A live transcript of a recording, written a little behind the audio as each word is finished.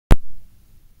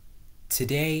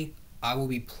Today, I will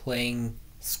be playing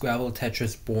Scrabble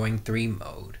Tetris Boring-3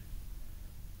 Mode.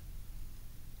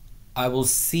 I will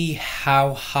see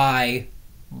how high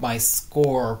my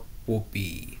score will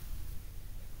be.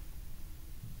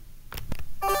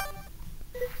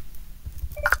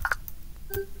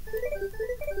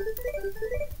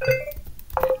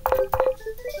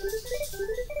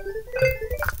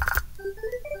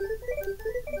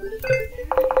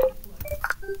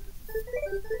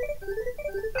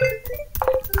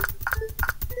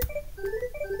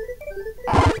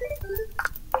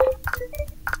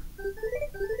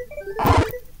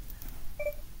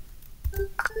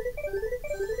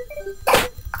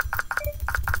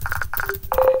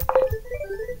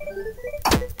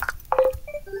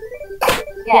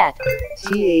 Get.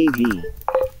 TAV.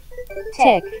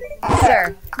 Tick.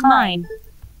 Sir. Mine.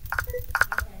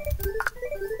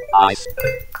 Ice.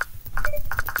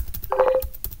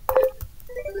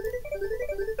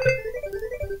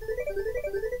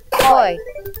 Boy.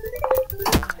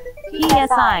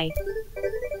 PSI.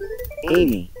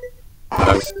 Amy.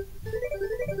 House.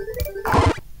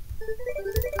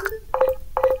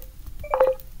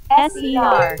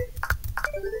 SER.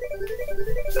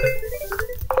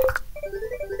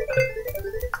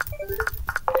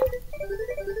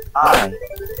 I.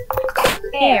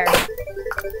 Air.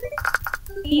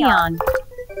 Eon.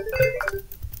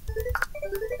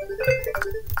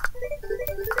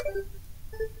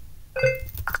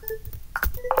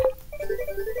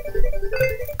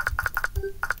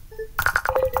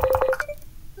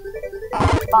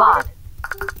 Bot.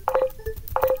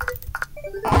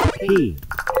 P.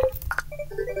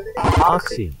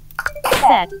 Oxy.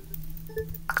 Set.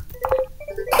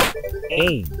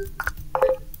 Aim.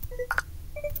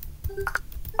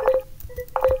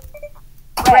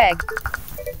 Greg.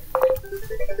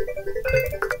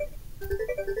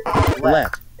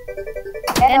 Let.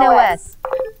 NOS.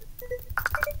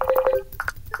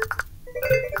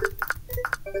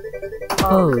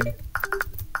 Ode.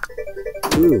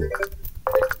 Ooh.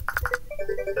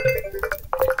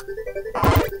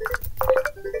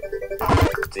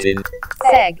 Din.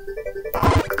 Seg.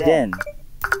 Den.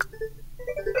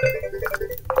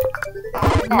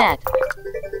 Net.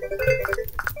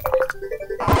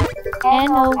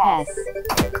 NOS.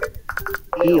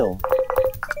 Eel.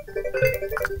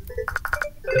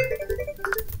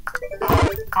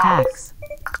 Axe.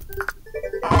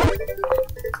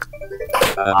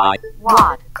 I.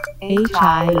 Watt.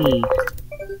 HIE.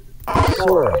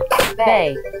 Sora.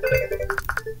 Bay.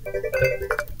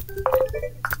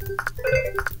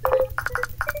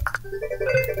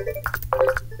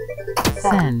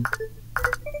 Sen.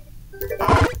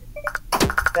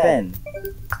 Fen.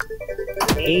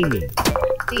 Amy.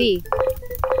 B.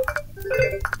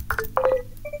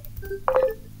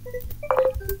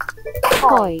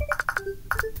 Toy.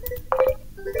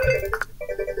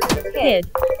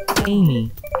 Kid.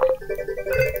 Amy.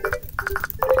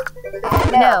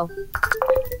 No.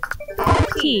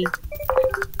 T.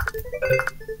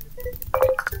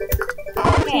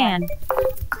 Can.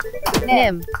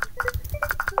 Nim.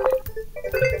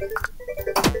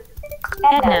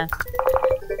 Edna.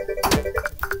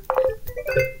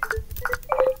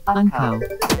 Unco.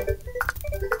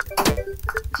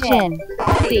 Chin.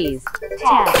 Seize.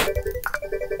 Tap.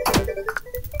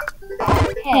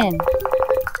 Pin.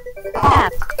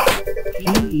 Tap.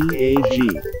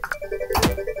 PEAG.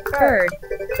 Bird.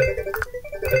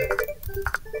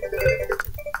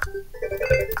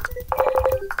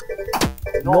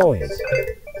 Noise.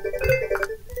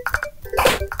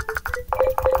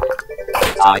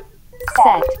 I.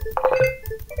 Set.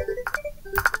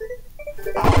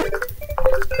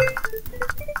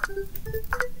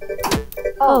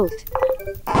 Oat.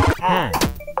 Hand.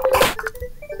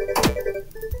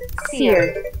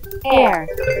 Sear. Air.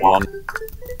 One.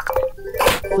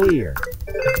 Clear.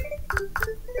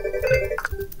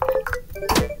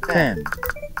 Pen.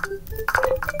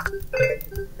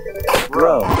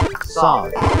 Row.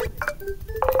 Sod.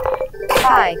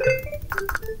 Pie.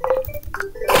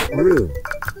 Rue.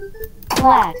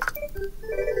 Flat.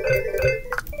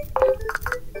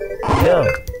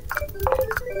 No.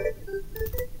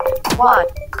 Watt.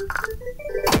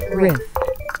 Riff.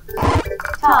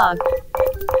 Tog.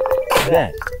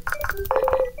 Vet.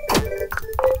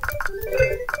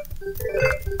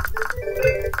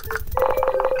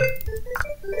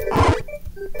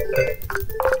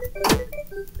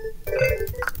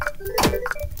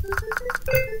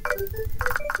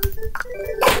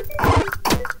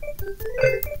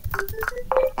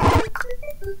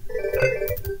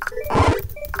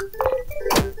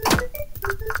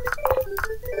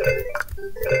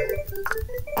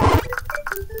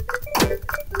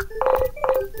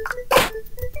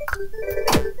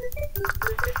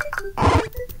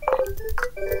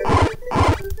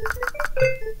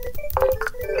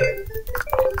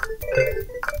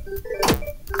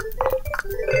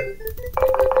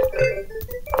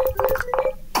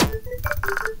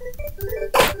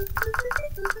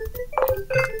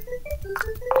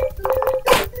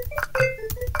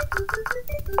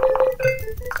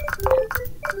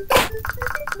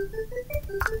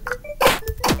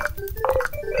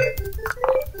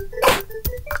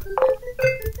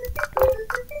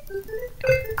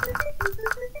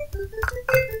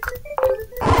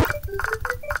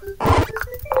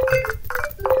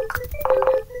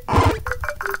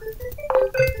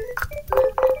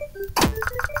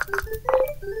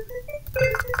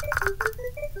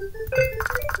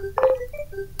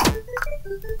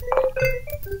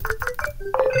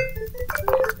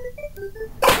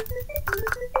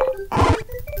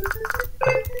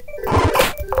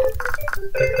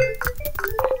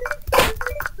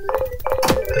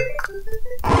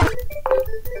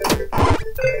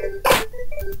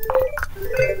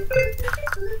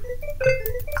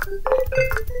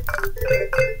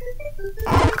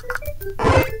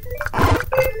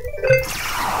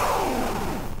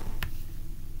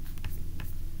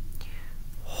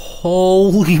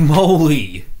 Holy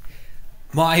moly!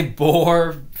 My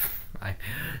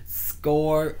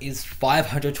score is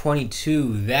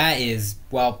 522. That is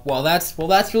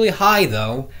that's really high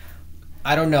though.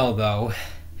 I don't know though.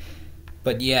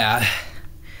 But yeah.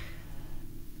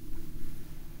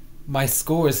 My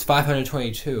score is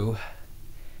 522.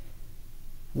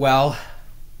 Well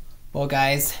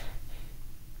guys,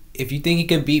 if you think you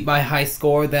can beat my high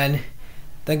score, then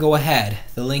go ahead.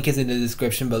 The link is in the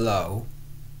description below.